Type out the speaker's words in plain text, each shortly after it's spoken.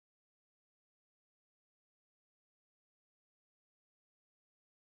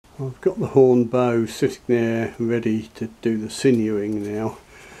I've got the horn bow sitting there ready to do the sinewing now.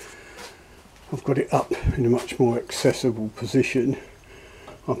 I've got it up in a much more accessible position.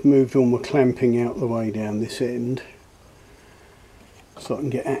 I've moved all my clamping out the way down this end so I can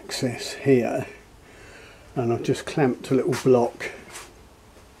get access here, and I've just clamped a little block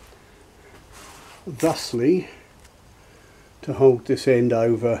thusly to hold this end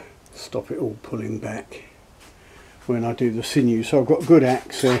over, stop it all pulling back when I do the sinew. So I've got good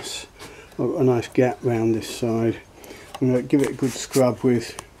access. I've got a nice gap round this side. I'm going to give it a good scrub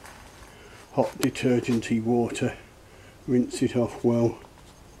with hot detergenty water, rinse it off well,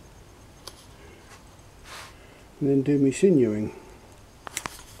 and then do my sinewing.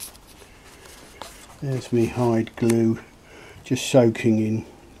 There's me hide glue, just soaking in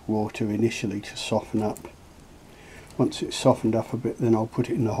water initially to soften up. Once it's softened up a bit, then I'll put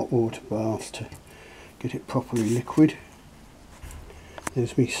it in the hot water bath to get it properly liquid.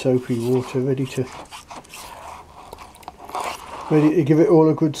 There's me soapy water ready to give it all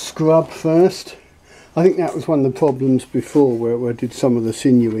a good scrub first. I think that was one of the problems before where I did some of the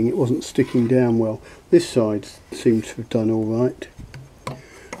sinewing, it wasn't sticking down well. This side seems to have done all right,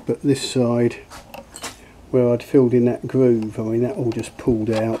 but this side where I'd filled in that groove, I mean that all just pulled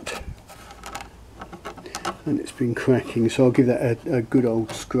out and it's been cracking, so I'll give that a good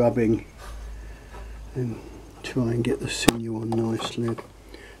old scrubbing and try and get the sinew on nicely.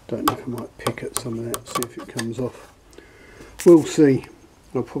 Don't know if I might pick at some of that, see if it comes off. We'll see.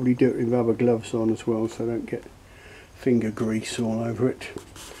 I'll probably do it with rubber gloves on as well so I don't get finger grease all over it.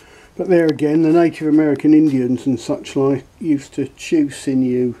 But there again, the Native American Indians and such like used to chew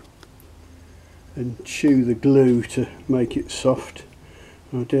sinew and chew the glue to make it soft.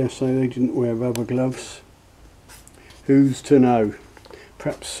 I dare say they didn't wear rubber gloves. Who's to know?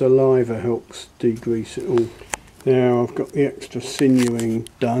 Perhaps saliva helps degrease it all. Now I've got the extra sinewing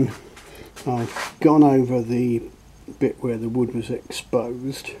done. I've gone over the bit where the wood was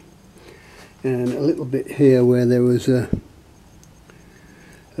exposed and a little bit here where there was a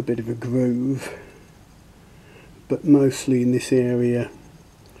bit of a groove, but mostly in this area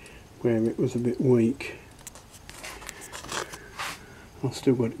where it was a bit weak. I've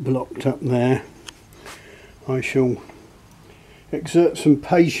still got it blocked up there. I shall exert some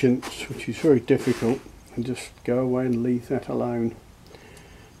patience, which is very difficult, and just go away and leave that alone.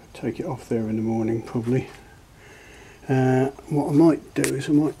 Take it off there in the morning probably. What I might do is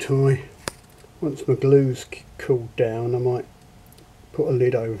I might try, once my glue's cooled down, I might put a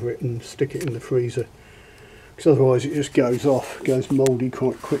lid over it and stick it in the freezer, because otherwise it just goes off, goes mouldy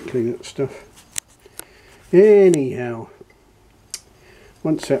quite quickly, that stuff. Anyhow,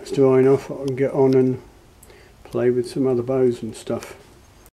 once that's drying off I can get on and play with some other bows and stuff.